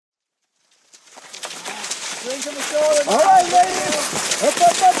All right, ladies.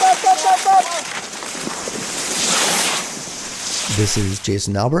 Up. This is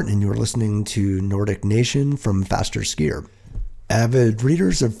Jason Albert, and you're listening to Nordic Nation from Faster Skier. Avid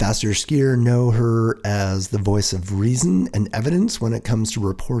readers of Faster Skier know her as the voice of reason and evidence when it comes to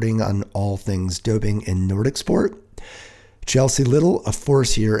reporting on all things doping in Nordic sport. Chelsea Little, a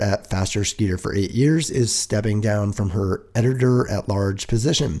force here at Faster Skier for 8 years, is stepping down from her editor-at-large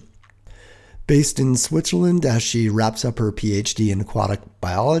position. Based in Switzerland as she wraps up her PhD in aquatic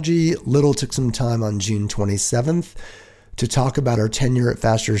biology, Little took some time on June 27th to talk about her tenure at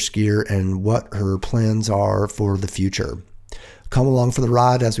Faster Skier and what her plans are for the future. Come along for the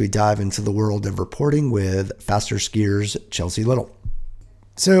ride as we dive into the world of reporting with Faster Skier's Chelsea Little.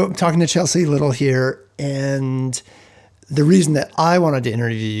 So I'm talking to Chelsea Little here, and the reason that I wanted to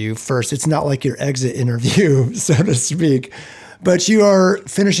interview you first, it's not like your exit interview, so to speak, but you are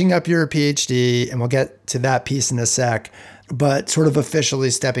finishing up your PhD, and we'll get to that piece in a sec, but sort of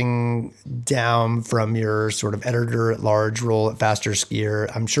officially stepping down from your sort of editor-at-large role at Faster Skier.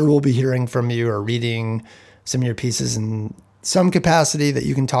 I'm sure we'll be hearing from you or reading some of your pieces in some capacity that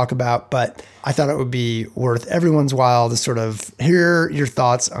you can talk about, but I thought it would be worth everyone's while to sort of hear your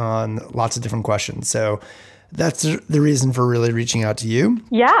thoughts on lots of different questions. So that's the reason for really reaching out to you.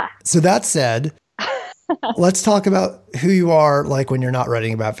 Yeah. So that said, let's talk about who you are like when you're not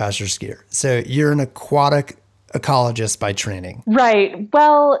writing about Faster Skier. So you're an aquatic ecologist by training. Right.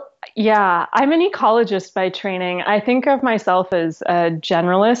 Well, yeah, I'm an ecologist by training. I think of myself as a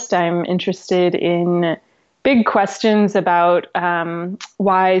generalist. I'm interested in big questions about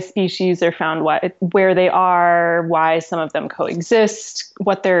why species are found where they are, why some of them coexist,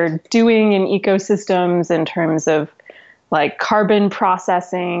 what they're doing in ecosystems in terms of like carbon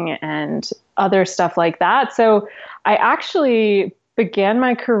processing and other stuff like that. So I actually began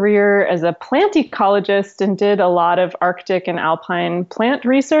my career as a plant ecologist and did a lot of Arctic and alpine plant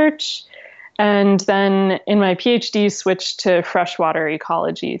research. And then in my PhD, switched to freshwater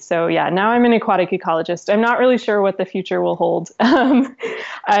ecology. So yeah, now I'm an aquatic ecologist. I'm not really sure what the future will hold.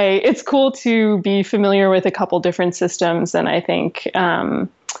 It's cool to be familiar with a couple different systems, and I think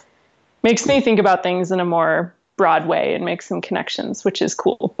makes me think about things in a more broad way and make some connections, which is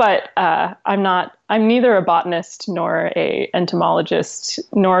cool. But I'm neither a botanist nor a entomologist,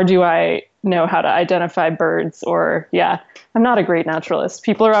 nor do I know how to identify birds I'm not a great naturalist.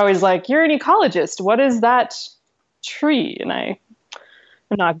 People are always like, you're an ecologist. What is that tree? And I'm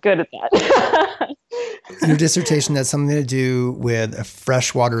not good at that. Your dissertation has something to do with a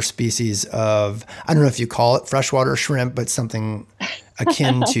freshwater species of, I don't know if you call it freshwater shrimp, but something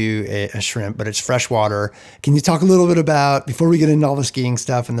akin to a shrimp, but it's freshwater. Can you talk a little bit about, before we get into all the skiing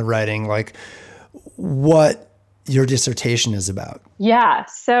stuff and the writing, like what your dissertation is about? Yeah.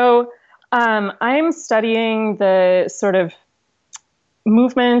 So I'm studying the sort of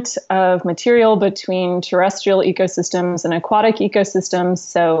movement of material between terrestrial ecosystems and aquatic ecosystems.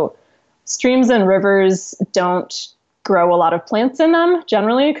 So streams and rivers don't grow a lot of plants in them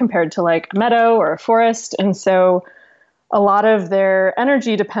generally compared to like a meadow or a forest. And so a lot of their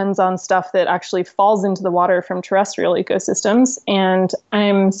energy depends on stuff that actually falls into the water from terrestrial ecosystems. And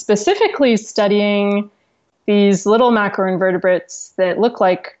I'm specifically studying these little macroinvertebrates that look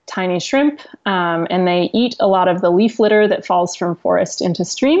like tiny shrimp, and they eat a lot of the leaf litter that falls from forest into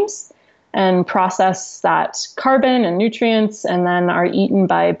streams and process that carbon and nutrients, and then are eaten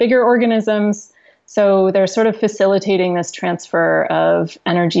by bigger organisms. So they're sort of facilitating this transfer of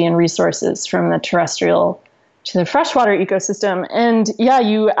energy and resources from the terrestrial to the freshwater ecosystem. And yeah,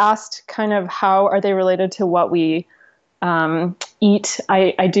 you asked kind of how are they related to what we eat.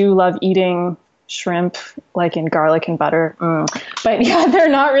 I do love eating shrimp, like in garlic and butter. But yeah,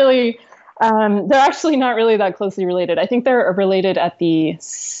 they're actually not really that closely related. I think they're related at the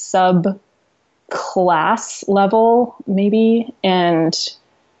subclass level, maybe. And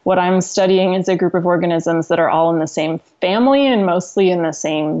what I'm studying is a group of organisms that are all in the same family and mostly in the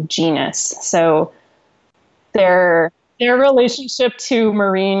same genus. So their relationship to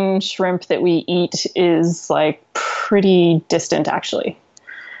marine shrimp that we eat is like pretty distant, actually.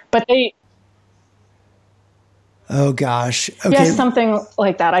 But they... Oh gosh. Okay. Yeah, something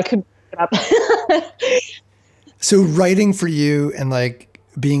like that. I could look it up. So writing for you and like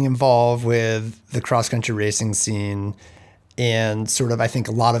being involved with the cross-country racing scene, and sort of, I think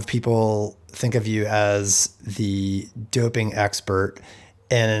a lot of people think of you as the doping expert,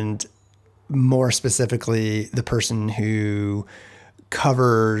 and more specifically, the person who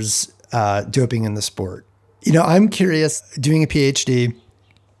covers doping in the sport. You know, I'm curious, doing a PhD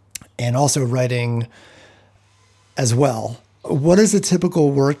and also writing as well, What does a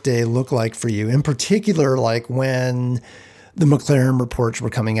typical workday look like for you? In particular, like when the McLaren reports were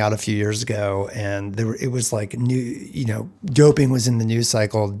coming out a few years ago, and it was like doping was in the news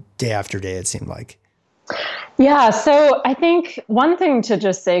cycle day after day, it seemed like. Yeah. So I think one thing to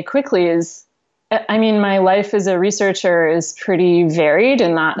just say quickly is, I mean, my life as a researcher is pretty varied,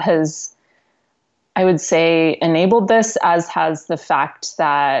 and that has, I would say, enabled this, as has the fact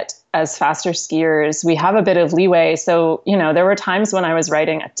that as faster skiers, we have a bit of leeway. So, there were times when I was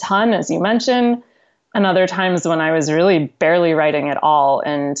writing a ton, as you mentioned, and other times when I was really barely writing at all.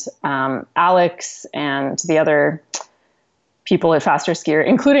 And Alex and the other people at Faster Skier,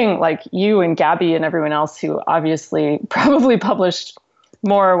 including like you and Gabby and everyone else who obviously probably published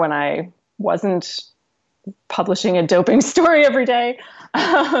more when I wasn't publishing a doping story every day.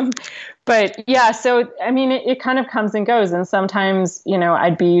 But yeah, so I mean, it kind of comes and goes. And sometimes,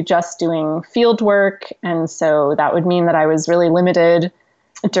 I'd be just doing field work. And so that would mean that I was really limited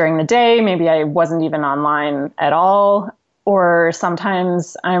during the day. Maybe I wasn't even online at all. Or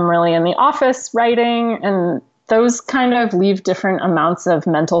sometimes I'm really in the office writing, and those kind of leave different amounts of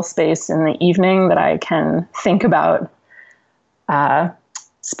mental space in the evening that I can think about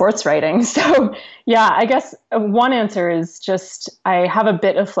sports writing. So yeah, I guess one answer is just I have a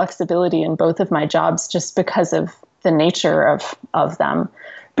bit of flexibility in both of my jobs just because of the nature of them.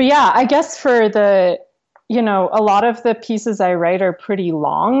 But yeah, I guess for a lot of the pieces I write are pretty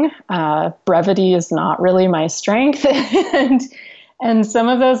long. Brevity is not really my strength. and some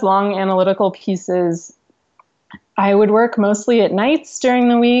of those long analytical pieces, I would work mostly at nights during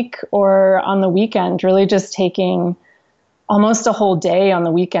the week or on the weekend, really just taking almost a whole day on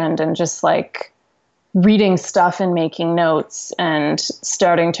the weekend and just like reading stuff and making notes and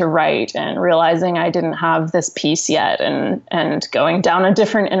starting to write and realizing I didn't have this piece yet and going down a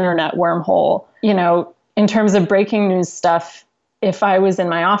different internet wormhole. In terms of breaking news stuff, if I was in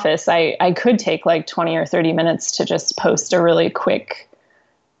my office, I could take like 20 or 30 minutes to just post a really quick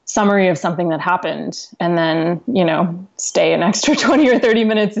summary of something that happened and then, stay an extra 20 or 30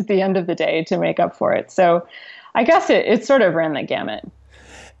 minutes at the end of the day to make up for it. So I guess it sort of ran the gamut.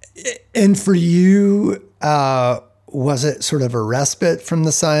 And for you, was it sort of a respite from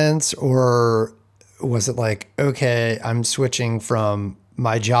the science, or was it like, okay, I'm switching from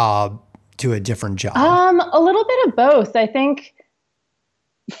my job to a different job? A little bit of both. I think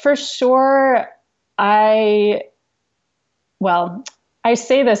for sure I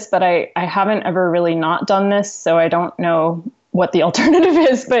say this, but I haven't ever really not done this, so I don't know what the alternative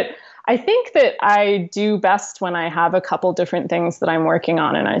is, but I think that I do best when I have a couple different things that I'm working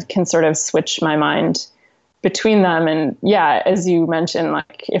on and I can sort of switch my mind between them. And yeah, as you mentioned,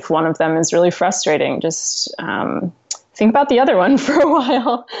 like if one of them is really frustrating, just think about the other one for a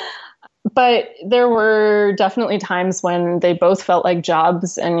while. But there were definitely times when they both felt like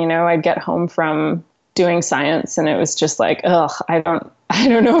jobs, and I'd get home from doing science and it was just like, ugh, I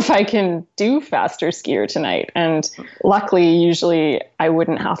don't know if I can do Faster Skier tonight. And luckily, usually I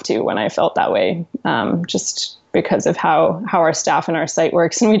wouldn't have to when I felt that way, just because of how our staff and our site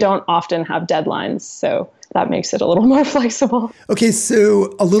works. And we don't often have deadlines. So that makes it a little more flexible. Okay.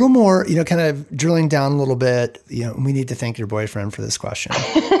 So a little more, kind of drilling down a little bit, we need to thank your boyfriend for this question.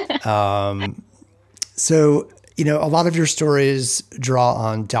 So, a lot of your stories draw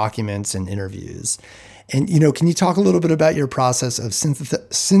on documents and interviews. And, can you talk a little bit about your process of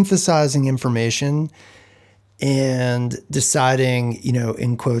synthesizing information and deciding,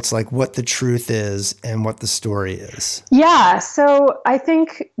 in quotes, like what the truth is and what the story is? Yeah. So I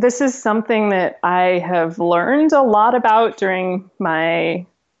think this is something that I have learned a lot about during my,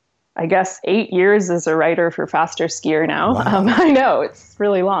 I guess, 8 years as a writer for Faster Skier now. Wow. I know it's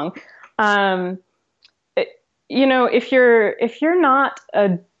really long. If you're not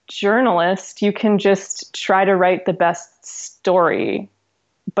a journalist, you can just try to write the best story.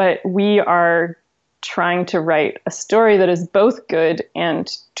 But we are trying to write a story that is both good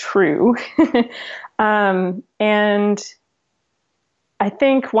and true. And I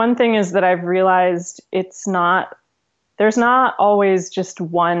think one thing is that I've realized there's not always just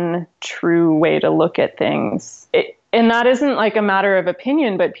one true way to look at things. And that isn't like a matter of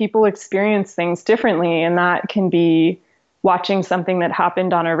opinion, but people experience things differently. And that can be watching something that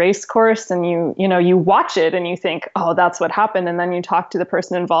happened on a race course and you watch it and you think, oh, that's what happened. And then you talk to the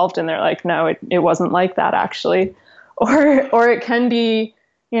person involved and they're like, no, it wasn't like that actually. Or it can be,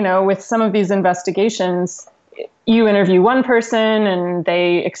 with some of these investigations, you interview one person and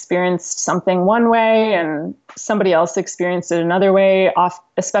they experienced something one way and somebody else experienced it another way,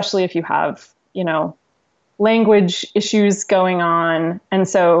 especially if you have, language issues going on. And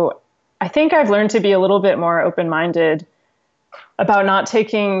so I think I've learned to be a little bit more open-minded about not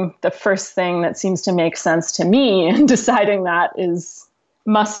taking the first thing that seems to make sense to me and deciding that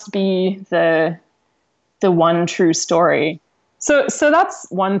must be the one true story. So that's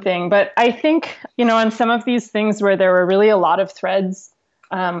one thing. But I think, on some of these things where there were really a lot of threads,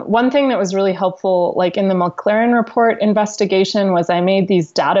 one thing that was really helpful, like in the McLaren Report investigation, was I made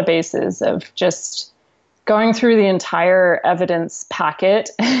these databases of just going through the entire evidence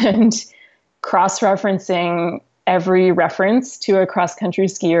packet and cross-referencing every reference to a cross-country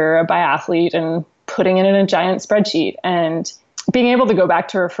skier or a biathlete and putting it in a giant spreadsheet. And being able to go back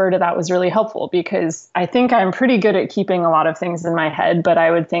to refer to that was really helpful, because I think I'm pretty good at keeping a lot of things in my head, but I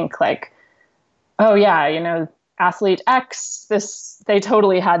would think like, oh yeah, athlete X, they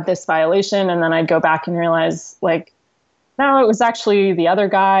totally had this violation. And then I'd go back and realize like, no, it was actually the other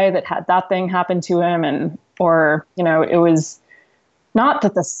guy that had that thing happen to him. Or it was not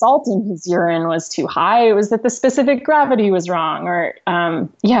that the salt in his urine was too high. It was that the specific gravity was wrong.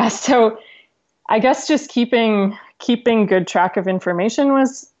 So I guess just keeping good track of information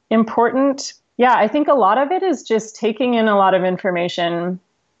was important. Yeah, I think a lot of it is just taking in a lot of information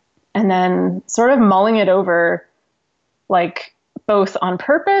and then sort of mulling it over, like both on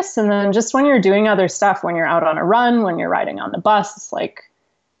purpose and then just when you're doing other stuff, when you're out on a run, when you're riding on the bus,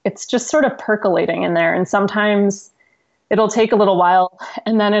 it's just sort of percolating in there. And sometimes it'll take a little while,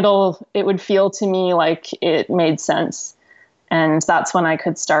 and then it would feel to me like it made sense. And that's when I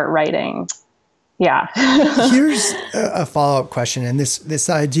could start writing. Yeah. Here's a follow-up question. And this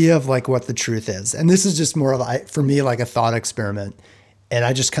idea of like what the truth is. And this is just more of for me, like a thought experiment. And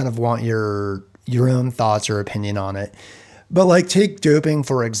I just kind of want your own thoughts or opinion on it. But like take doping,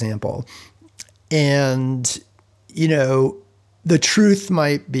 for example. And, the truth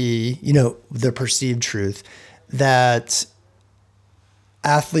might be, the perceived truth that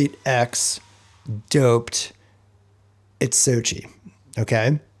athlete X doped at Sochi.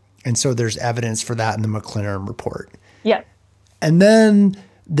 Okay. And so there's evidence for that in the McLaren Report. Yeah. And then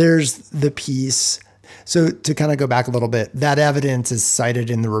there's the piece. So to kind of go back a little bit, that evidence is cited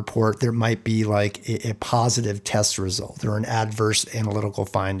in the report. There might be like a positive test result or an adverse analytical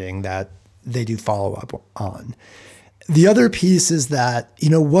finding that they do follow up on. The other piece is that,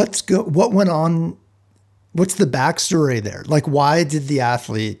 what went on? What's the backstory there? Like, why did the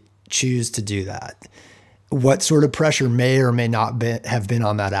athlete choose to do that? What sort of pressure may or may not have been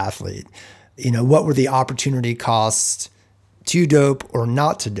on that athlete? What were the opportunity costs to dope or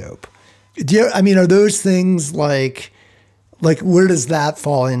not to dope? Are those things like where does that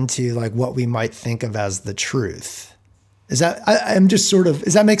fall into like what we might think of as the truth? Does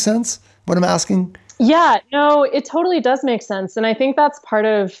that make sense? What I'm asking? Yeah, no, it totally does make sense. And I think that's part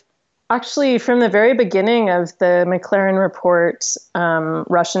of, actually, from the very beginning of the McLaren Report,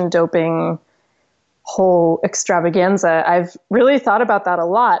 Russian doping whole extravaganza, I've really thought about that a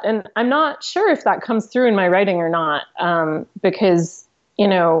lot. And I'm not sure if that comes through in my writing or not, because, in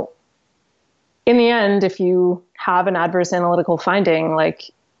the end, if you have an adverse analytical finding,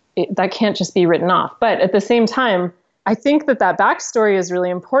 that can't just be written off. But at the same time, I think that backstory is really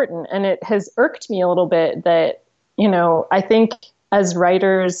important. And it has irked me a little bit that, I think as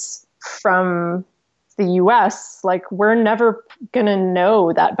writers from the US, we're never going to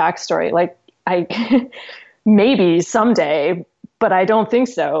know that backstory. Maybe someday, but I don't think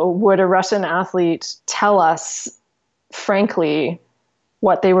so. Would a Russian athlete tell us, frankly,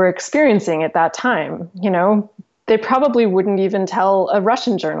 what they were experiencing at that time? They probably wouldn't even tell a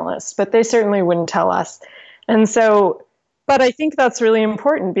Russian journalist, but they certainly wouldn't tell us. And so, but I think that's really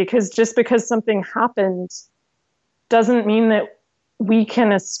important, because just because something happened doesn't mean that we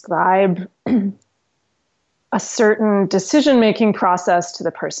can ascribe a certain decision-making process to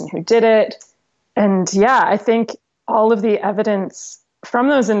the person who did it. And yeah, I think all of the evidence from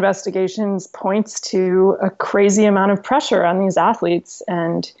those investigations points to a crazy amount of pressure on these athletes.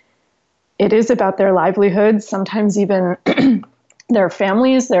 And it is about their livelihoods, sometimes even their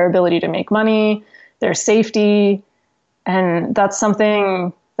families, their ability to make money, their safety. And that's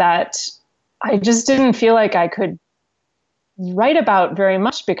something that I just didn't feel like I could write about very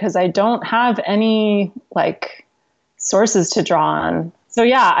much, because I don't have any sources to draw on. So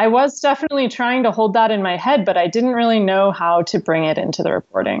yeah, I was definitely trying to hold that in my head, but I didn't really know how to bring it into the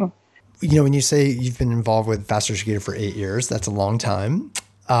reporting. When you say you've been involved with Faster Skater for 8 years, that's a long time,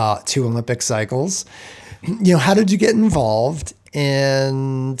 2 Olympic cycles. How did you get involved?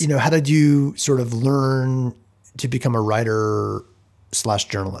 And, how did you sort of learn to become a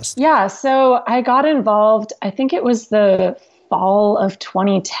writer/journalist? Yeah, so I got involved, I think it was the fall of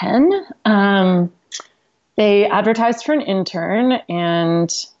 2010. They advertised for an intern, and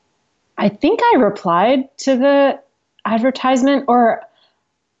I think I replied to the advertisement, or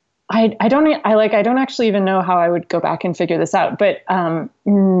I don't actually even know how I would go back and figure this out. But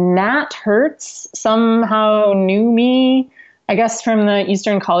Nat Hertz somehow knew me, I guess, from the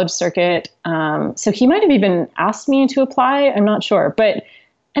Eastern College circuit. So he might have even asked me to apply. I'm not sure. But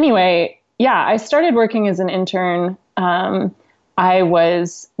anyway, yeah, I started working as an intern. I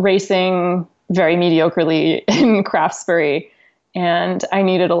was racing very mediocrely in Craftsbury, and I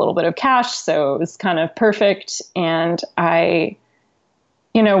needed a little bit of cash, so it was kind of perfect. And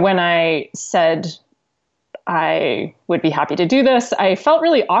when I said I would be happy to do this, I felt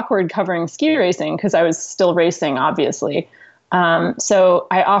really awkward covering ski racing because I was still racing, obviously. So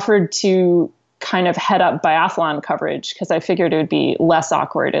I offered to kind of head up biathlon coverage because I figured it would be less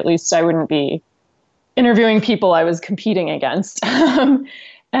awkward. At least I wouldn't be interviewing people I was competing against.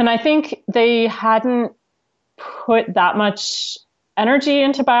 And I think they hadn't put that much energy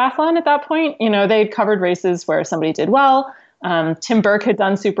into biathlon at that point. They'd covered races where somebody did well. Tim Burke had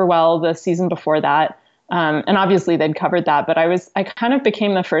done super well the season before that. And obviously they'd covered that, but I kind of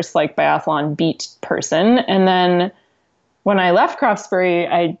became the first biathlon beat person. And then when I left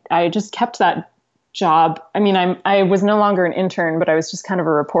Craftsbury, I just kept that job. I mean, I was no longer an intern, but I was just kind of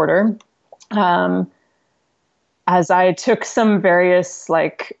a reporter. As I took some various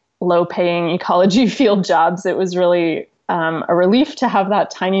low paying ecology field jobs, it was really a relief to have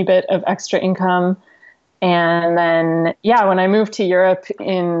that tiny bit of extra income. And then, when I moved to Europe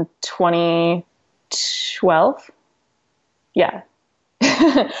in 2012,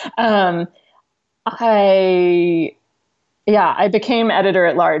 I became editor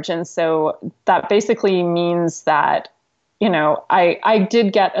at large. And so that basically means that, I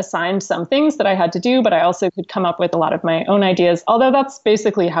did get assigned some things that I had to do, but I also could come up with a lot of my own ideas, although that's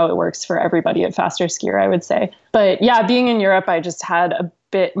basically how it works for everybody at Faster Skier, I would say. But being in Europe, I just had a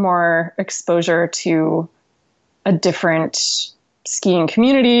bit more exposure to a different skiing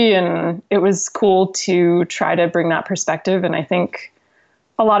community, and it was cool to try to bring that perspective. And I think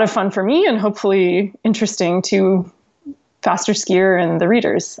a lot of fun for me and hopefully interesting to Faster Skier and the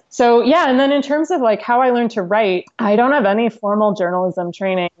readers. So and then in terms of how I learned to write, I don't have any formal journalism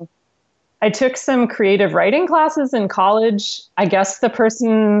training. I took some creative writing classes in college. I guess the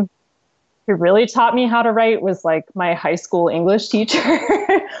person who really taught me how to write was my high school English teacher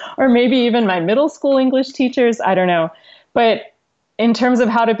or maybe even my middle school English teachers. I don't know. But in terms of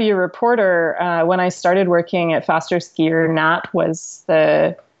how to be a reporter, when I started working at Faster Skier,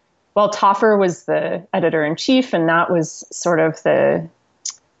 Toffer was the editor-in-chief, and Nat was sort of the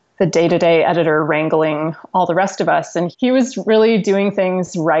day-to-day editor wrangling all the rest of us. And he was really doing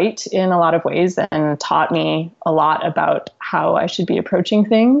things right in a lot of ways and taught me a lot about how I should be approaching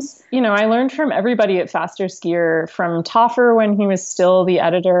things. I learned from everybody at Faster Skier. From Toffer, when he was still the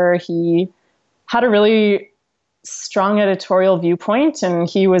editor, he had a really strong editorial viewpoint, and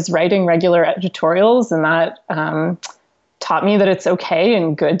he was writing regular editorials, and that taught me that it's okay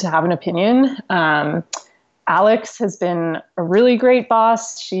and good to have an opinion. Alex has been a really great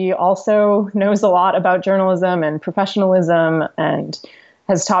boss. She also knows a lot about journalism and professionalism and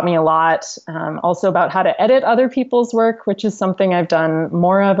has taught me a lot, also about how to edit other people's work, which is something I've done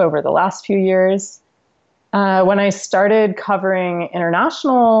more of over the last few years. When I started covering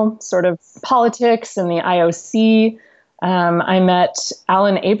international sort of politics and the IOC, I met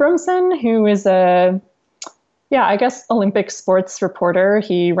Alan Abramson, who is Olympic sports reporter.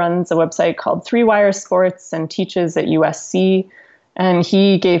 He runs a website called Three Wire Sports and teaches at USC. And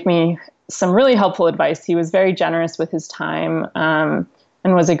he gave me some really helpful advice. He was very generous with his time and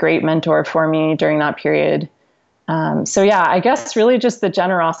was a great mentor for me during that period. I guess really just the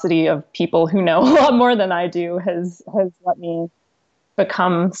generosity of people who know a lot more than I do has let me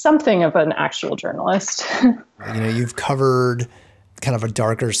become something of an actual journalist. You've covered kind of a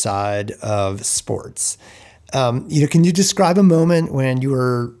darker side of sports. Can you describe a moment when you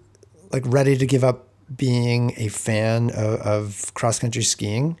were ready to give up being a fan of cross-country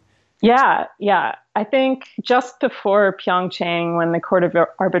skiing? Yeah. I think just before Pyeongchang, when the Court of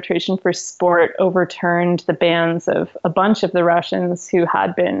Arbitration for Sport overturned the bans of a bunch of the Russians who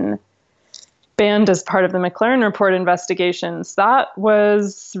had been banned as part of the McLaren Report investigations, that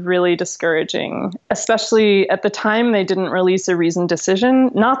was really discouraging, especially at the time they didn't release a reasoned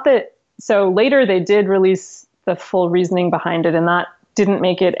decision. So later they did release the full reasoning behind it, and that didn't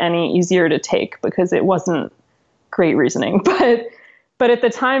make it any easier to take because it wasn't great reasoning. But at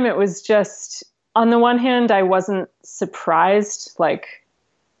the time it was just, on the one hand, I wasn't surprised.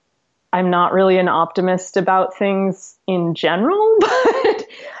 I'm not really an optimist about things in general, but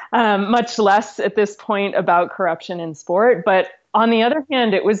much less at this point about corruption in sport. But on the other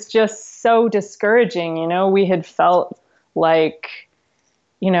hand, it was just so discouraging. We had felt like,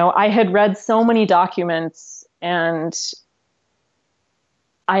 I had read so many documents, and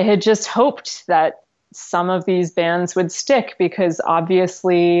I had just hoped that some of these bans would stick, because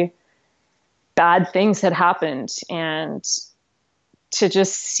obviously bad things had happened. And to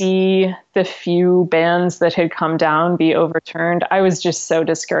just see the few bans that had come down be overturned, I was just so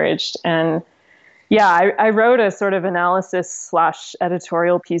discouraged. And yeah, I wrote a sort of analysis /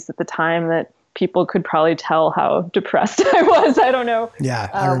 editorial piece at the time that people could probably tell how depressed I was. I don't know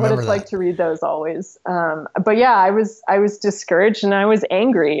I remember what it's like to read those always. But yeah, I was discouraged and I was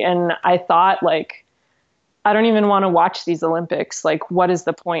angry, and I thought, like, I don't even want to watch these Olympics. Like, what is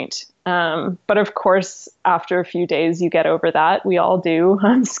the point? But of course, after a few days, you get over that. We all do.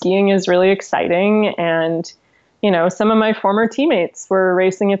 Skiing is really exciting. And, some of my former teammates were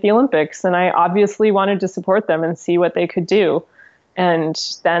racing at the Olympics, and I obviously wanted to support them and see what they could do. And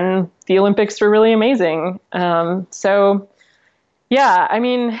then the Olympics were really amazing. So, yeah, I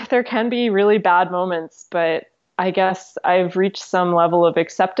mean, there can be really bad moments, but I guess I've reached some level of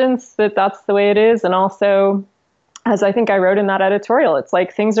acceptance that that's the way it is. And also, as I think I wrote in that editorial, it's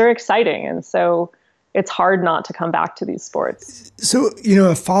like things are exciting. And so it's hard not to come back to these sports. So,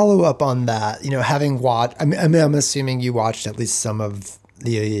 a follow up on that, having watched, I'm assuming you watched at least some of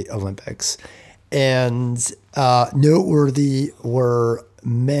the Olympics, and noteworthy were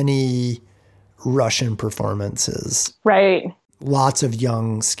many Russian performances. Right. Lots of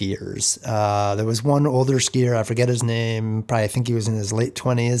young skiers. There was one older skier, I forget his name, probably I think he was in his late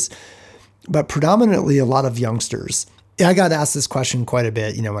 20s, but predominantly a lot of youngsters. I got asked this question quite a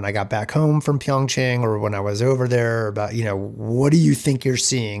bit, when I got back home from Pyeongchang or when I was over there about, what do you think you're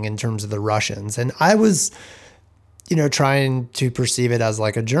seeing in terms of the Russians? And I was, trying to perceive it as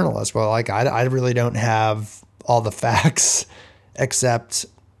like a journalist. Well, like I really don't have all the facts, except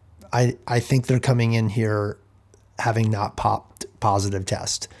I think they're coming in here having not popped positive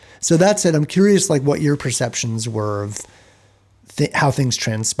test. So that's it. I'm curious, like, what your perceptions were of how things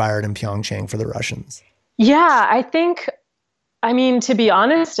transpired in Pyeongchang for the Russians. Yeah, to be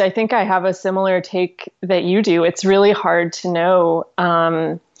honest, I think I have a similar take that you do. It's really hard to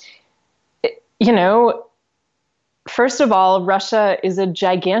know. First of all, Russia is a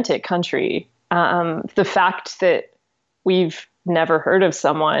gigantic country. The fact that we've never heard of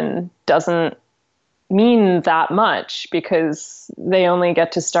someone doesn't mean that much, because they only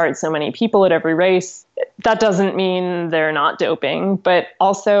get to start so many people at every race. That doesn't mean they're not doping, but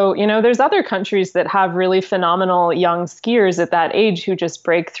also, there's other countries that have really phenomenal young skiers at that age who just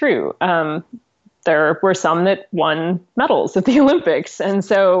break through. There were some that won medals at the Olympics. And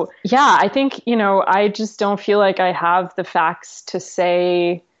so, yeah, I think, I just don't feel like I have the facts to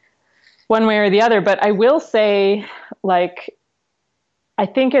say one way or the other, but I will say, like, I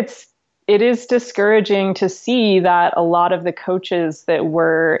think it is discouraging to see that a lot of the coaches that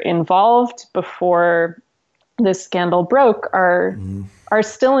were involved before this scandal broke are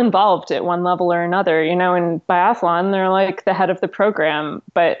still involved at one level or another. In biathlon, they're like the head of the program,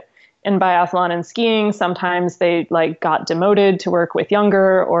 but in biathlon and skiing, sometimes they got demoted to work with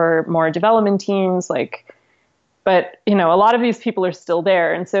younger or more development teams. But a lot of these people are still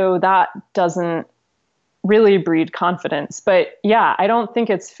there. And so that doesn't really breed confidence. But yeah, I don't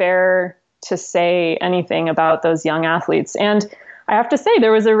think it's fair to say anything about those young athletes. And I have to say,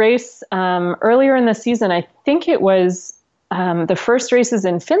 there was a race earlier in the season. I think it was the first races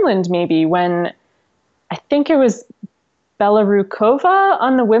in Finland, maybe, when I think it was Belarukova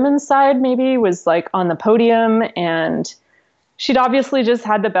on the women's side, maybe, was on the podium. And she'd obviously just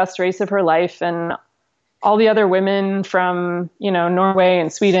had the best race of her life. And all the other women from, Norway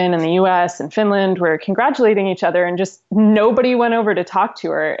and Sweden and the US and Finland were congratulating each other, and just nobody went over to talk to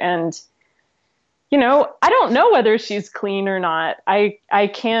her. And, I don't know whether she's clean or not. I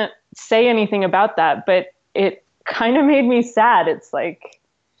can't say anything about that, but it kind of made me sad. It's like,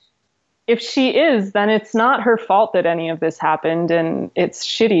 if she is, then it's not her fault that any of this happened. And it's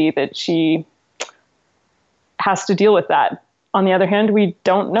shitty that she has to deal with that. On the other hand, we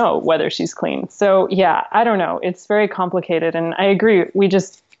don't know whether she's clean. So yeah, I don't know. It's very complicated. And I agree.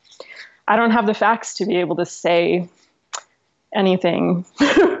 I don't have the facts to be able to say anything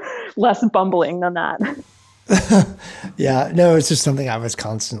less bumbling than that. Yeah, no, it's just something I was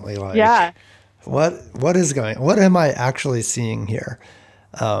constantly like, yeah, what am I actually seeing here?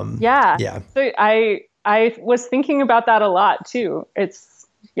 Yeah. So I was thinking about that a lot too.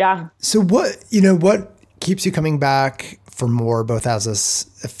 Yeah. So what keeps you coming back for more, both as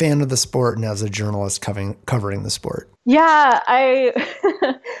a fan of the sport and as a journalist covering the sport? Yeah, I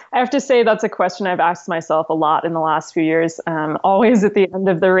I have to say that's a question I've asked myself a lot in the last few years. Always at the end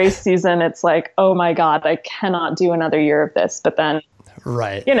of the race season, it's like, oh my God, I cannot do another year of this. But then,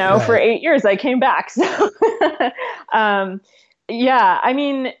 right, for 8 years, I came back. So, yeah, I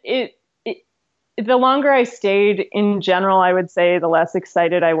mean, the longer I stayed in general, I would say the less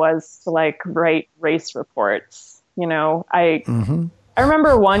excited I was to like write race reports. I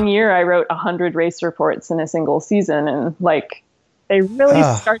remember one year I wrote 100 race reports in a single season, and like they really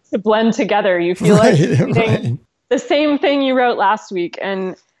start to blend together. You feel like you're reading the same thing you wrote last week,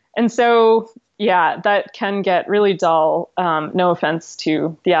 and so yeah, that can get really dull. No offense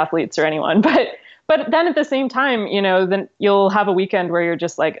to the athletes or anyone, but then at the same time, then you'll have a weekend where you're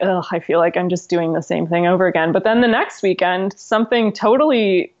just like, oh, I feel like I'm just doing the same thing over again. But then the next weekend, something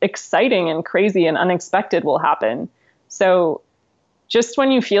totally exciting and crazy and unexpected will happen. So just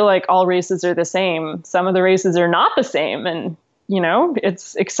when you feel like all races are the same, some of the races are not the same. And,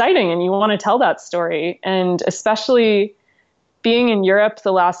 it's exciting and you want to tell that story. And especially being in Europe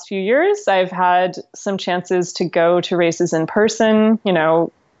the last few years, I've had some chances to go to races in person.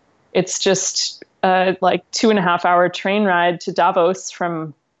 It's just like 2.5 hour train ride to Davos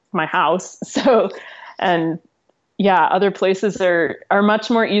from my house. So, and yeah, other places are much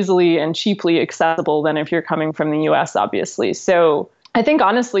more easily and cheaply accessible than if you're coming from the US, obviously. So I think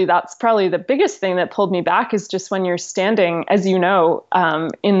honestly, that's probably the biggest thing that pulled me back is just when you're standing, as in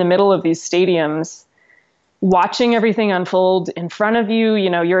the middle of these stadiums, watching everything unfold in front of you,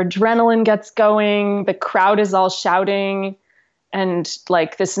 your adrenaline gets going, the crowd is all shouting, and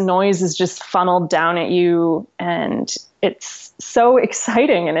like this noise is just funneled down at you, and it's so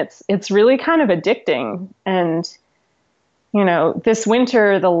exciting, and it's really kind of addicting. And this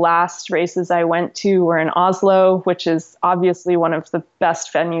winter, the last races I went to were in Oslo, which is obviously one of the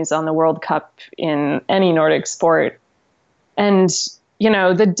best venues on the World Cup in any Nordic sport. And,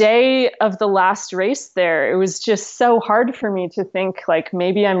 the day of the last race there, it was just so hard for me to think like,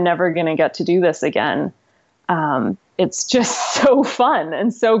 maybe I'm never going to get to do this again. It's just so fun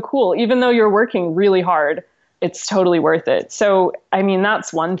and so cool. Even though you're working really hard, it's totally worth it. So, I mean,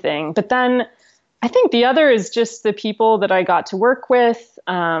 that's one thing. But then I think the other is just the people that I got to work with,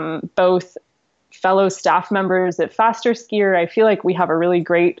 both fellow staff members at Faster Skier. I feel like we have a really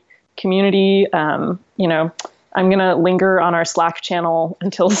great community. I'm going to linger on our Slack channel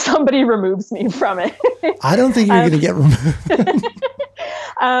until somebody removes me from it. I don't think you're going to get removed.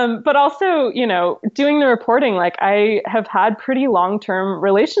 But also, doing the reporting, like I have had pretty long-term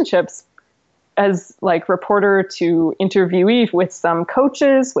relationships as like reporter to interviewee with some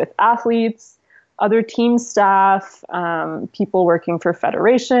coaches, with athletes, other team staff, people working for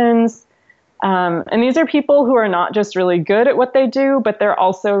federations. And these are people who are not just really good at what they do, but they're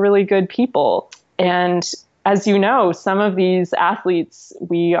also really good people. And as you know, some of these athletes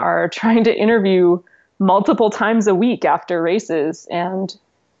we are trying to interview multiple times a week after races. And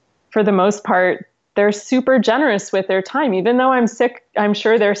for the most part, they're super generous with their time. Even though I'm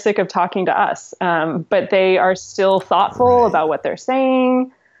sure they're sick of talking to us, but they are still thoughtful about what they're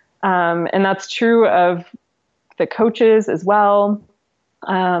saying. And that's true of the coaches as well.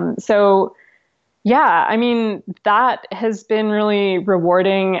 So yeah, I mean, that has been really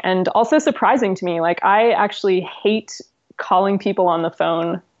rewarding and also surprising to me. Like I actually hate calling people on the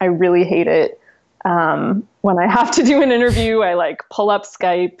phone. I really hate it. When I have to do an interview, I like pull up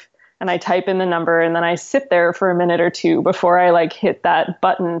Skype and I type in the number and then I sit there for a minute or two before I like hit that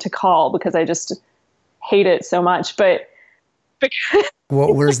button to call because I just hate it so much. But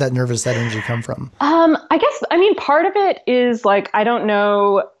where does that nervous energy come from? I mean, part of it is like, I don't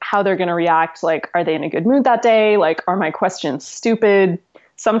know how they're going to react. Like, are they in a good mood that day? Like, are my questions stupid?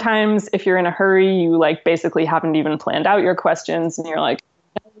 Sometimes if you're in a hurry, you like basically haven't even planned out your questions and you're like,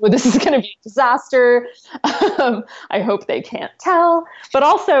 oh, this is going to be a disaster. I hope they can't tell. But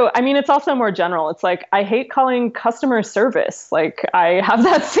also, I mean, it's also more general. It's like, I hate calling customer service. Like I have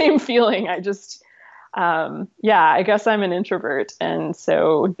that same feeling. I just, I guess I'm an introvert. And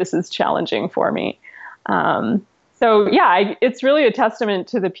so this is challenging for me. It's really a testament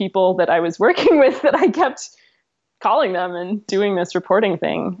to the people that I was working with that I kept calling them and doing this reporting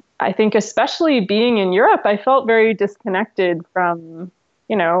thing. I think especially being in Europe, I felt very disconnected from,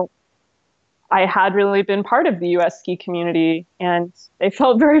 I had really been part of the US ski community and they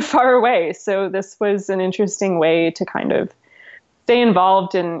felt very far away. So this was an interesting way to kind of stay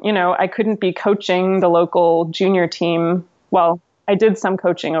involved. And, I couldn't be coaching the local junior team. Well, I did some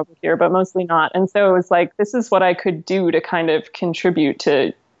coaching over here, but mostly not. And so it was like, this is what I could do to kind of contribute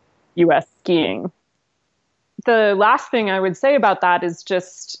to US skiing. the last thing I would say about that is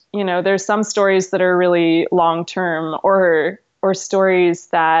just, there's some stories that are really long term, or stories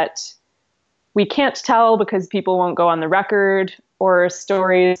that we can't tell because people won't go on the record, or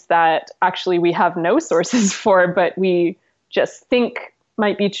stories that actually we have no sources for, but we just think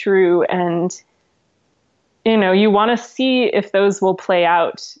might be true. And, you want to see if those will play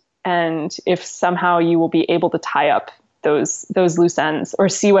out, and if somehow you will be able to tie up those loose ends, or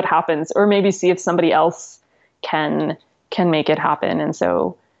see what happens, or maybe see if somebody else can make it happen. And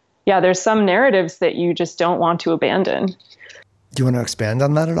so, yeah, there's some narratives that you just don't want to abandon. Do you want to expand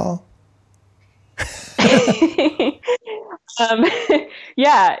on that at all?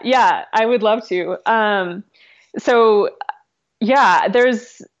 Yeah, I would love to. So yeah,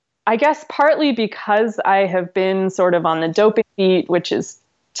 there's, I guess, partly because I have been sort of on the doping beat, which is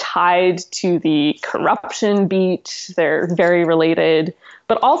tied to the corruption beat. They're very related,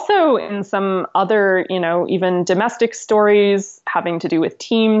 but also in some other, even domestic stories having to do with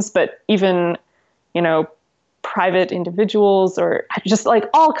teams, but even, private individuals, or just like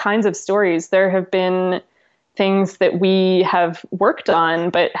all kinds of stories. There have been things that we have worked on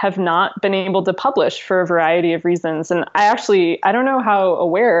but have not been able to publish for a variety of reasons. And I don't know how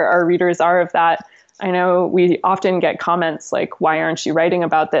aware our readers are of that. I know we often get comments like, why aren't you writing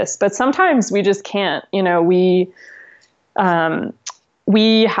about this? But sometimes we just can't. We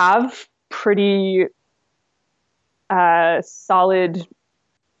have pretty solid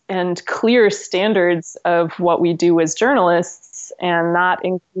and clear standards of what we do as journalists. And that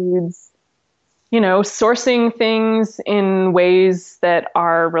includes, sourcing things in ways that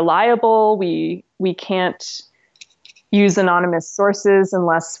are reliable. We can't use anonymous sources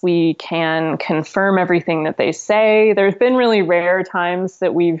unless we can confirm everything that they say. There's been really rare times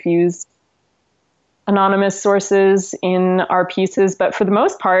that we've used anonymous sources in our pieces, but for the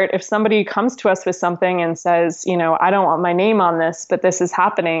most part, if somebody comes to us with something and says, I don't want my name on this, but this is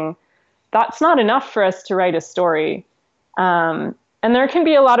happening, that's not enough for us to write a story. And there can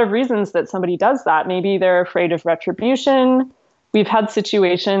be a lot of reasons that somebody does that. Maybe they're afraid of retribution. We've had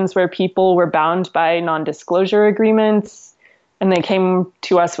situations where people were bound by non-disclosure agreements, and they came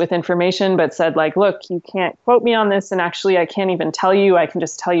to us with information but said, like, look, you can't quote me on this, and actually I can't even tell you. I can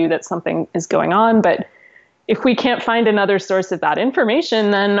just tell you that something is going on. But if we can't find another source of that information,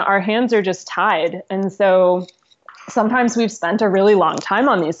 then our hands are just tied. And so sometimes we've spent a really long time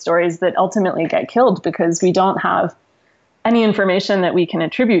on these stories that ultimately get killed because we don't have any information that we can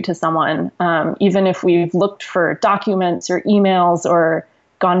attribute to someone, even if we've looked for documents or emails or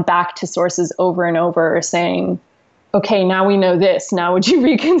gone back to sources over and over saying, okay, now we know this. Now would you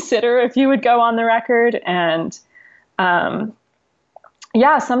reconsider if you would go on the record? And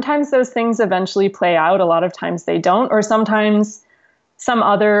sometimes those things eventually play out. A lot of times they don't, or sometimes some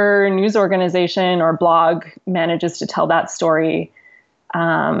other news organization or blog manages to tell that story.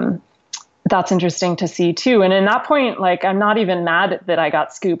 That's interesting to see too. And in that point, like, I'm not even mad that I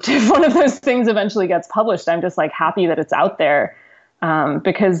got scooped. If one of those things eventually gets published, I'm just like happy that it's out there.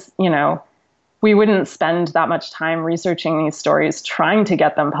 Because, we wouldn't spend that much time researching these stories trying to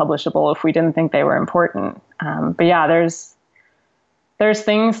get them publishable if we didn't think they were important. But yeah, there's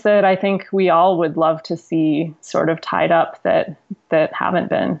things that I think we all would love to see sort of tied up that haven't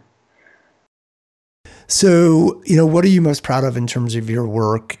been. So, what are you most proud of in terms of your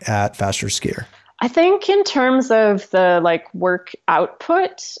work at Faster Skier? I think in terms of the work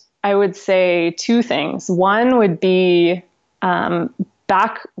output, I would say two things. One would be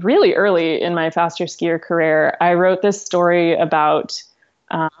back really early in my Faster Skier career, I wrote this story about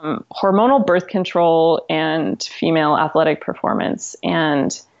hormonal birth control and female athletic performance.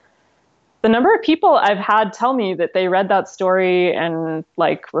 And the number of people I've had tell me that they read that story and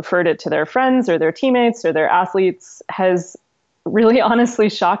referred it to their friends or their teammates or their athletes has really honestly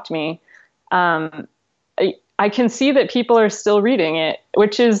shocked me. I can see that people are still reading it,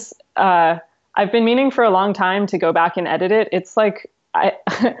 which is, I've been meaning for a long time to go back and edit it. It's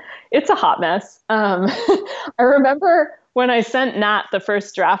it's a hot mess. I remember when I sent Nat the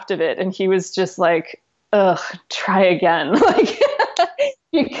first draft of it and he was just like, ugh, try again.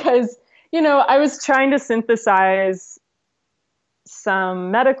 Because, I was trying to synthesize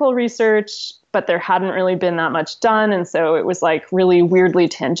some medical research, but there hadn't really been that much done. And so it was really weirdly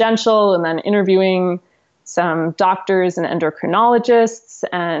tangential, and then interviewing some doctors and endocrinologists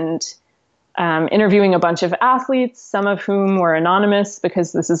and interviewing a bunch of athletes, some of whom were anonymous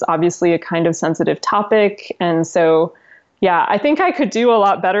because this is obviously a kind of sensitive topic. And so, yeah, I think I could do a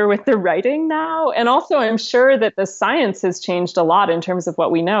lot better with the writing now. And also, I'm sure that the science has changed a lot in terms of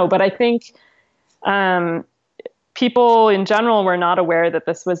what we know. But I think people in general were not aware that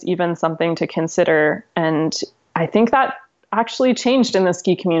this was even something to consider. And I think that actually changed in the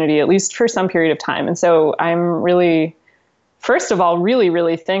ski community, at least for some period of time. And so I'm really, first of all, really,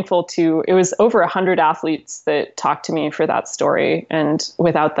 really thankful to, it was over 100 athletes that talked to me for that story. And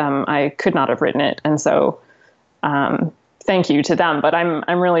without them, I could not have written it. And so thank you to them. But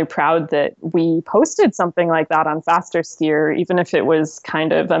I'm really proud that we posted something like that on Faster Skier, even if it was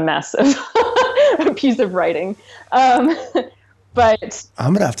kind of a mess of a piece of writing. But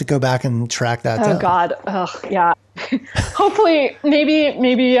I'm gonna have to go back and track that down. Oh God. Yeah. Hopefully,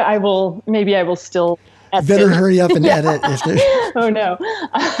 maybe I will still edit. Better hurry up and edit. Oh no.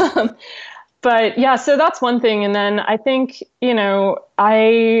 But yeah, so that's one thing. And then I think,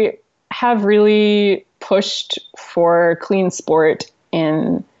 I have really pushed for clean sport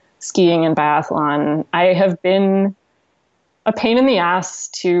in skiing and biathlon. I have been a pain in the ass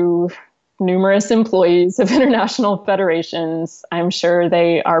to numerous employees of international federations. I'm sure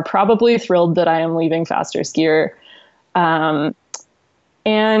they are probably thrilled that I am leaving Faster Skier. And,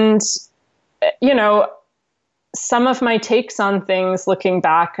 some of my takes on things looking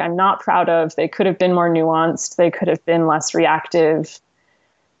back, I'm not proud of. They could have been more nuanced. They could have been less reactive.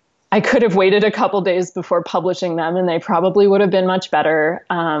 I could have waited a couple days before publishing them, and they probably would have been much better.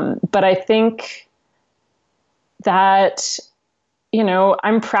 But I think that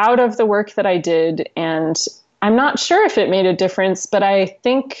I'm proud of the work that I did, and I'm not sure if it made a difference, but I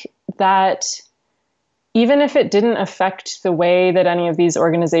think that even if it didn't affect the way that any of these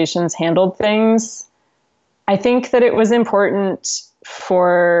organizations handled things, I think that it was important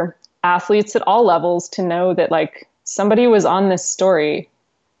for athletes at all levels to know that somebody was on this story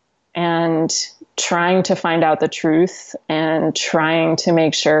and trying to find out the truth and trying to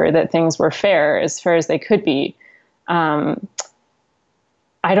make sure that things were fair as they could be. I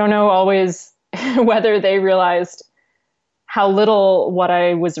don't know always whether they realized how little what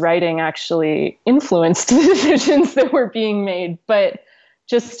I was writing actually influenced the decisions that were being made, but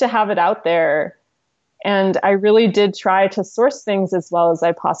just to have it out there. And I really did try to source things as well as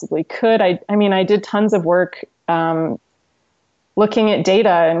I possibly could. I did tons of work looking at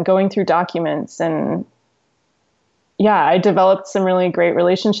data and going through documents. And yeah, I developed some really great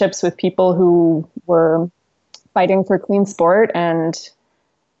relationships with people who were fighting for clean sport. And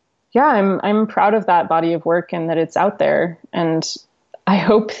yeah, I'm proud of that body of work and that it's out there. And I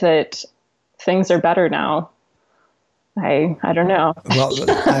hope that things are better now. I don't know.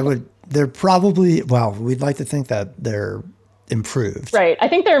 Well, they're probably, we'd like to think that they're improved. Right. I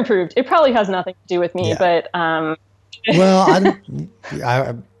think they're improved. It probably has nothing to do with me, but, well,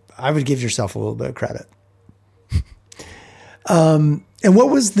 I would give yourself a little bit of credit. And what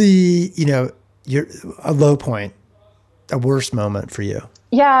was a low point, a worst moment for you?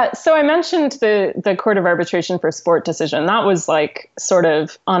 Yeah. So I mentioned the Court of Arbitration for Sport decision. That was sort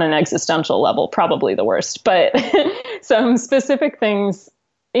of on an existential level, probably the worst, but some specific things,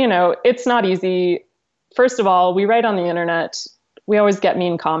 it's not easy. First of all, we write on the internet. We always get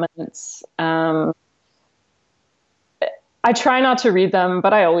mean comments. I try not to read them,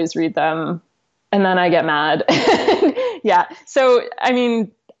 but I always read them. And then I get mad. Yeah. So,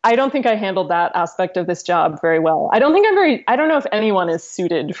 I don't think I handled that aspect of this job very well. I don't know if anyone is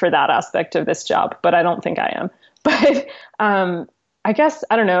suited for that aspect of this job, but I don't think I am. But I guess,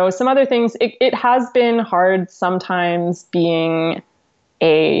 I don't know, some other things. It has been hard sometimes being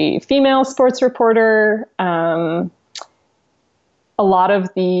a female sports reporter. A lot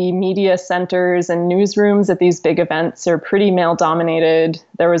of the media centers and newsrooms at these big events are pretty male dominated.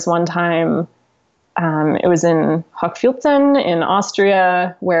 There was one time, it was in Hochfilzen in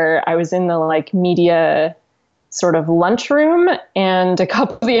Austria, where I was in the media sort of lunchroom, and a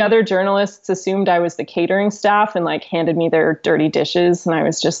couple of the other journalists assumed I was the catering staff and handed me their dirty dishes. And I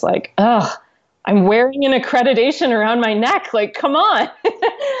was just like, ugh, I'm wearing an accreditation around my neck. Come on.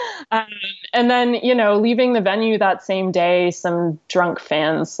 And then, leaving the venue that same day, some drunk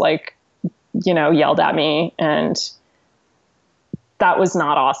fans, yelled at me, and that was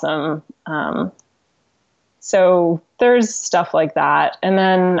not awesome. So there's stuff like that. And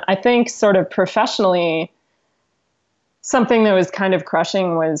then I think sort of professionally, something that was kind of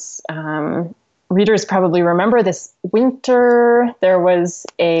crushing was, readers probably remember this winter, there was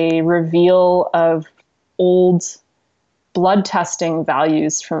a reveal of old blood testing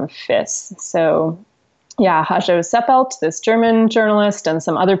values from FIS. So yeah, Hajo Seppelt, this German journalist, and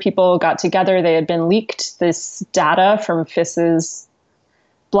some other people got together. They had been leaked this data from FIS's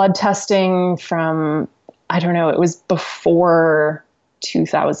blood testing from, I don't know, it was before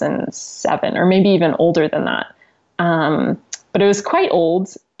 2007 or maybe even older than that. But it was quite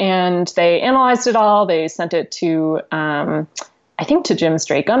old. and they analyzed it all. They sent it to, I think, to Jim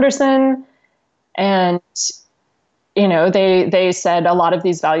Strake-Gunderson. And, they said a lot of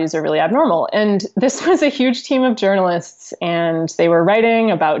these values are really abnormal. And this was a huge team of journalists, and they were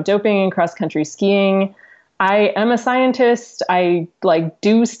writing about doping in cross-country skiing. I am a scientist. I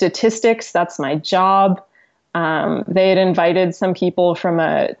do statistics. That's my job. They had invited some people from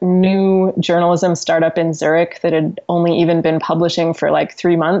a new journalism startup in Zurich that had only even been publishing for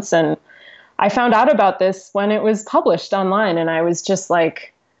 3 months. And I found out about this when it was published online. And I was just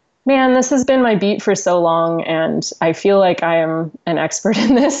like, man, this has been my beat for so long. And I feel like I am an expert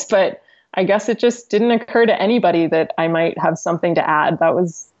in this, but I guess it just didn't occur to anybody that I might have something to add. That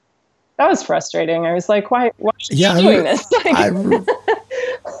was frustrating. I was like, why should you doing this?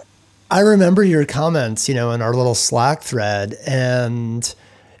 I remember your comments, in our little Slack thread, and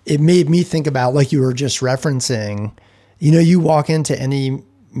it made me think about, like you were just referencing, you walk into any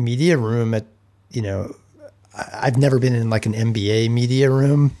media room at, I've never been in an NBA media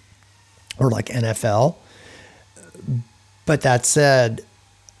room or NFL. But that said,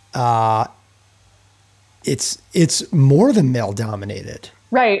 it's more than male dominated.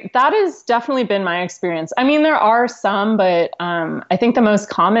 Right. That has definitely been my experience. I mean, there are some, but I think the most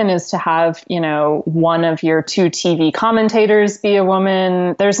common is to have, one of your 2 TV commentators be a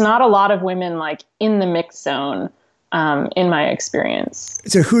woman. There's not a lot of women in the mix zone in my experience.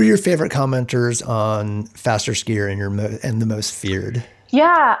 So who are your favorite commenters on Faster Skier and the most feared?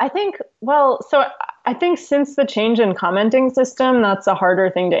 Yeah, I think since the change in commenting system, that's a harder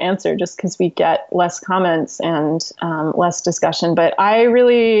thing to answer just because we get less comments and less discussion. But I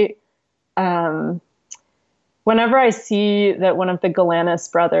really, whenever I see that one of the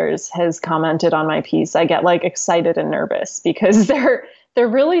Galanis brothers has commented on my piece, I get excited and nervous because they're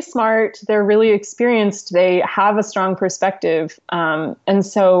really smart. They're really experienced. They have a strong perspective. And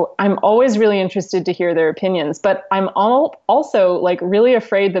so I'm always really interested to hear their opinions, but I'm also really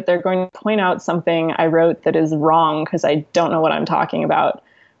afraid that they're going to point out something I wrote that is wrong because I don't know what I'm talking about,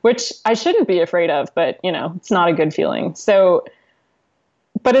 which I shouldn't be afraid of, but it's not a good feeling. So,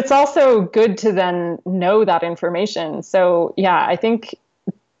 but it's also good to then know that information. So yeah, I think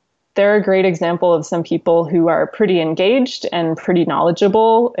they're a great example of some people who are pretty engaged and pretty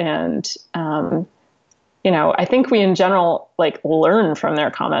knowledgeable. And, I think we in general learn from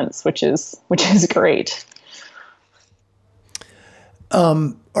their comments, which is great.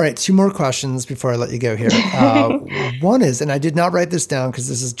 All right. 2 more questions before I let you go here. One is, and I did not write this down because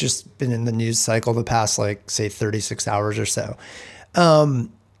this has just been in the news cycle the past, say 36 hours or so.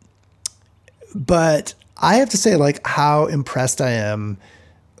 But I have to say how impressed I am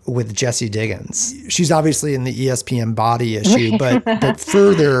with Jessie Diggins. She's obviously in the ESPN body issue, but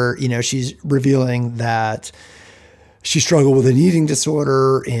further, she's revealing that she struggled with an eating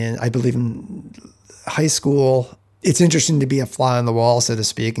disorder I believe in high school. It's interesting to be a fly on the wall, so to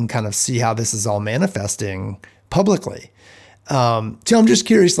speak, and kind of see how this is all manifesting publicly. So I'm just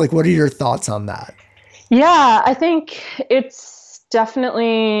curious, what are your thoughts on that? Yeah, I think it's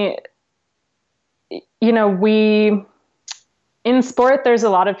definitely, in sport, there's a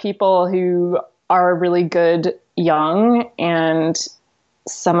lot of people who are really good young, and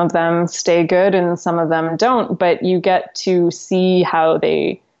some of them stay good and some of them don't, but you get to see how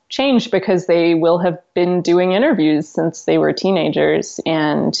they change because they will have been doing interviews since they were teenagers.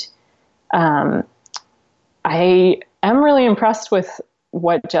 And I am really impressed with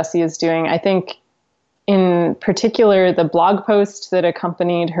what Jessie is doing. I think in particular, the blog post that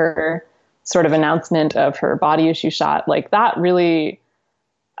accompanied her sort of announcement of her body issue shot, that really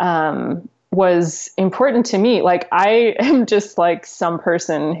was important to me. I am just some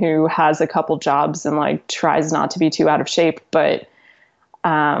person who has a couple jobs and tries not to be too out of shape, but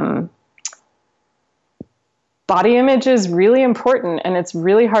body image is really important and it's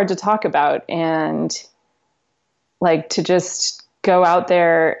really hard to talk about. And to just go out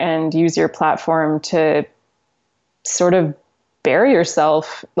there and use your platform to sort of bury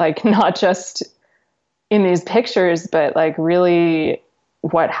yourself, not just in these pictures, but really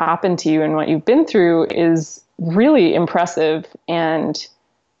what happened to you and what you've been through is really impressive and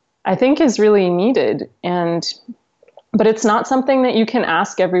I think is really needed. But it's not something that you can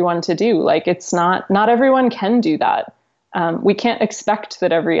ask everyone to do. It's not everyone can do that. We can't expect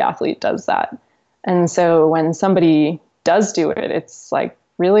that every athlete does that. And so when somebody does do it, it's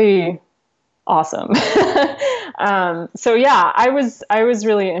really awesome. So yeah, I was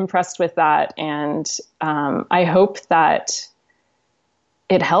really impressed with that. And I hope that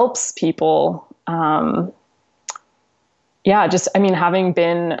it helps people. Having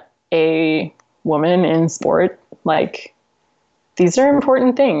been a woman in sport, these are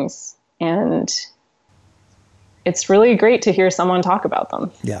important things, and it's really great to hear someone talk about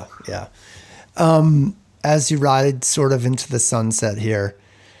them. Yeah. Yeah. As you ride sort of into the sunset here,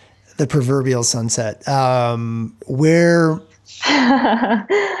 the proverbial sunset, where...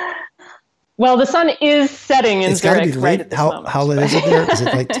 Well, the sun is setting in Zurich right at this moment. How late is it there? Is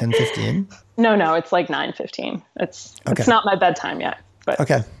it like 10:15? No, it's like 9:15. It's not my bedtime yet. But.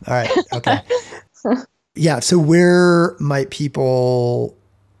 Okay. All right. Okay. Yeah. So where might people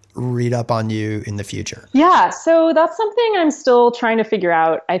read up on you in the future? Yeah. So that's something I'm still trying to figure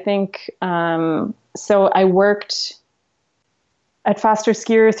out. I think, so I worked at Faster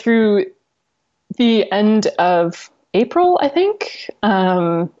Skier through the end of April, I think,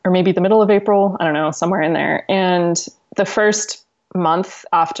 or maybe the middle of April. I don't know, somewhere in there. And the first month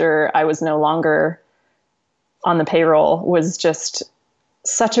after I was no longer on the payroll was just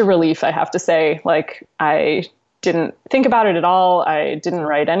such a relief, I have to say. Like, I didn't think about it at all. I didn't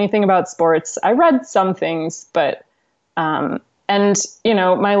write anything about sports. I read some things, but, and, you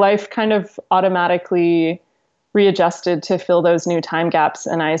know, my life kind of automatically readjusted to fill those new time gaps.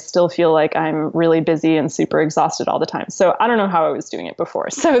 And I still feel like I'm really busy and super exhausted all the time. So I don't know how I was doing it before.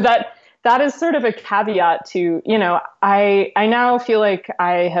 So that is sort of a caveat to, you know, I now feel like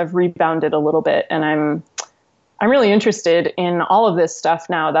I have rebounded a little bit, and I'm really interested in all of this stuff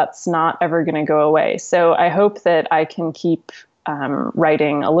now. That's not ever going to go away. So I hope that I can keep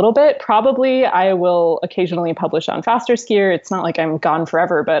writing a little bit. Probably I will occasionally publish on Faster Skier. It's not like I'm gone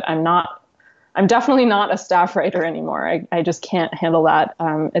forever, but I'm definitely not a staff writer anymore. I just can't handle that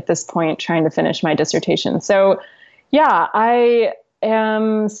at this point, trying to finish my dissertation. So yeah, I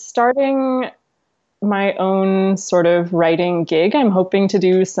am starting my own sort of writing gig. I'm hoping to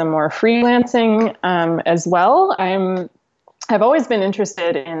do some more freelancing as well. I've always been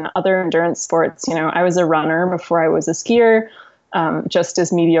interested in other endurance sports. You know, I was a runner before I was a skier, just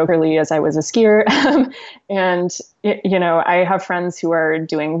as mediocrely as I was a skier. And, you know, I have friends who are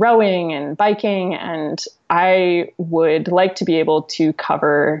doing rowing and biking, and I would like to be able to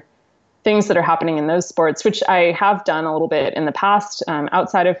cover things that are happening in those sports, which I have done a little bit in the past,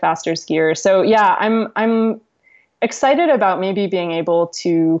 outside of Faster Skier. So yeah, I'm excited about maybe being able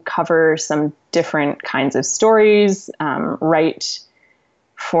to cover some different kinds of stories, write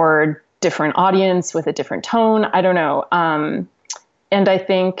for different audience with a different tone. I don't know. And I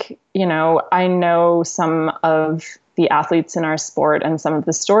think, you know, I know some of the athletes in our sport and some of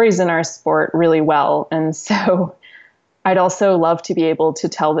the stories in our sport really well. And so I'd also love to be able to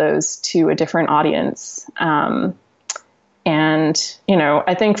tell those to a different audience. And, you know,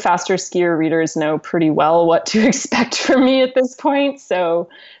 I think Faster Skier readers know pretty well what to expect from me at this point. So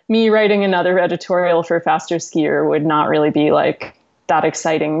me writing another editorial for Faster Skier would not really be like that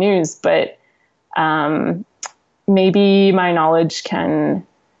exciting news, but maybe my knowledge can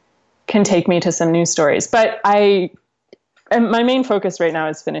take me to some new stories. But my main focus right now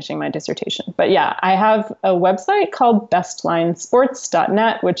is finishing my dissertation. But yeah, I have a website called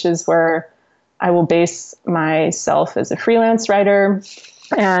bestlinesports.net, which is where I will base myself as a freelance writer.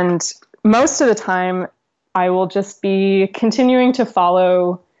 And most of the time, I will just be continuing to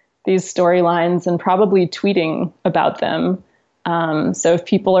follow these storylines and probably tweeting about them. So if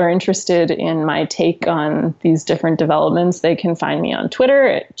people are interested in my take on these different developments, they can find me on Twitter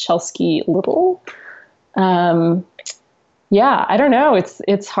at Chelsky Little. Yeah, I don't know.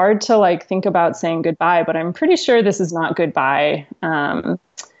 It's hard to like think about saying goodbye, but I'm pretty sure this is not goodbye.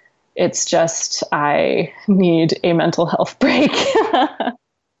 It's just I need a mental health break.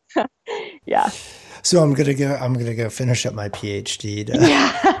 Yeah. So I'm gonna go finish up my PhD.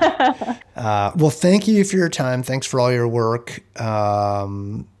 Well, thank you for your time. Thanks for all your work.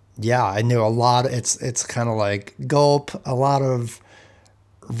 Yeah, I know a lot. It's kind of like gulp. A lot of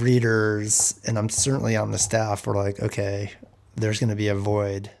readers, and I'm certainly on the staff, were like, okay, there's going to be a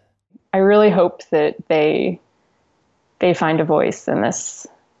void. I really hope that they find a voice in this.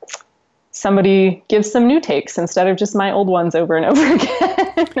 Somebody gives some new takes instead of just my old ones over and over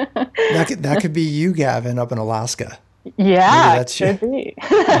again. That could be you, Gavin, up in Alaska. Yeah, that should be.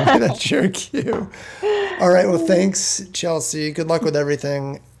 That's your cue. All right. Well, thanks, Chelsy. Good luck with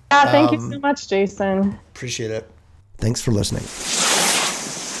everything. Yeah, thank you so much, Jason. Appreciate it. Thanks for listening.